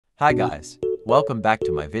Hi guys, welcome back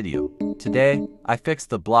to my video. Today, I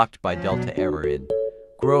fixed the blocked by delta error in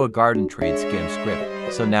Grow a Garden Trade Scam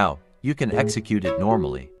script, so now you can execute it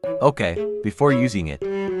normally. Okay, before using it,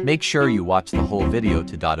 make sure you watch the whole video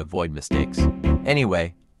to avoid mistakes.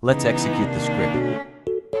 Anyway, let's execute the script.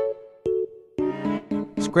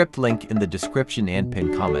 Script link in the description and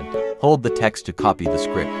pin comment. Hold the text to copy the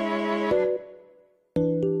script.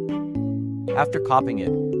 After copying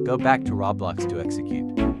it, go back to Roblox to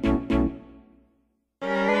execute.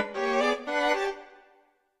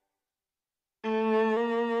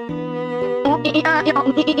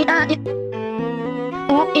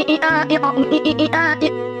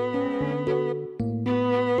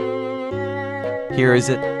 Here is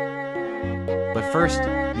it. But first,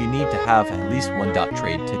 you need to have at least one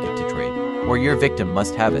trade ticket to trade, or your victim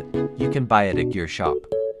must have it. You can buy it at Gear Shop.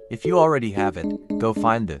 If you already have it, go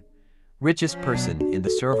find the richest person in the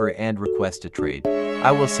server and request a trade.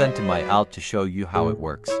 I will send to my alt to show you how it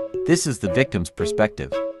works. This is the victim's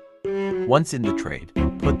perspective. Once in the trade,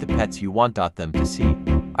 put the pets you want them to see.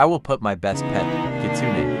 I will put my best pet,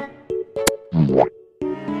 Kitsune.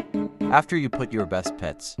 After you put your best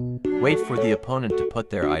pets, wait for the opponent to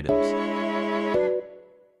put their items.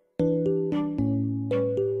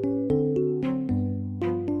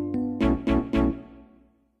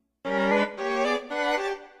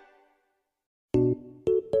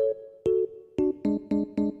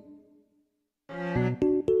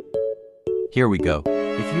 Here we go.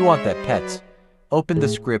 If you want that pets, open the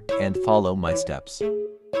script and follow my steps.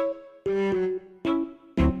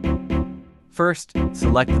 First,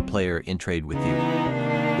 select the player in trade with you.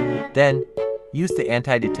 Then, use the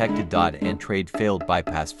anti-detected and trade failed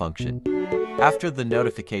bypass function. After the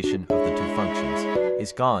notification of the two functions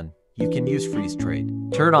is gone, you can use freeze trade.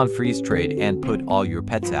 Turn on freeze trade and put all your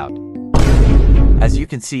pets out. As you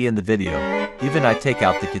can see in the video, even I take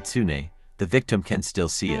out the Kitsune, the victim can still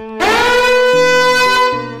see it.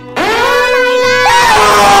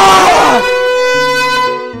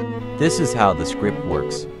 This is how the script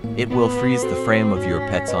works. It will freeze the frame of your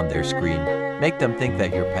pets on their screen, make them think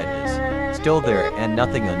that your pet is still there and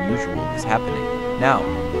nothing unusual is happening. Now,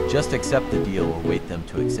 just accept the deal or wait them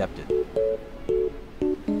to accept it.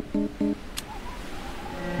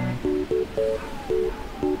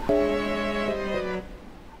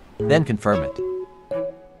 Then confirm it.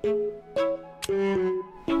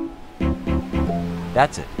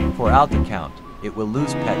 That's it. For alt account, it will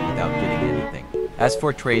lose pet without getting anything. As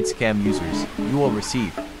for trade scam users, you will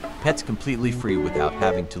receive pets completely free without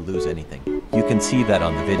having to lose anything. You can see that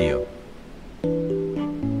on the video.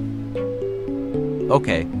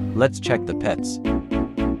 Okay, let's check the pets.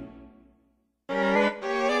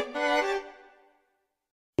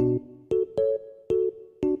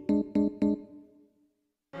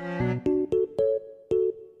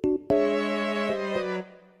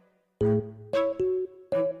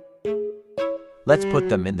 Let's put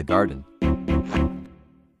them in the garden.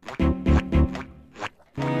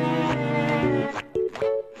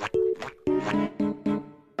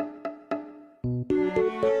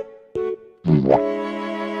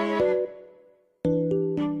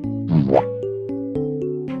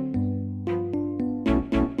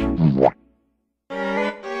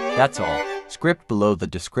 That's all. Script below the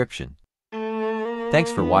description.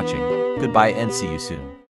 Thanks for watching. Goodbye and see you soon.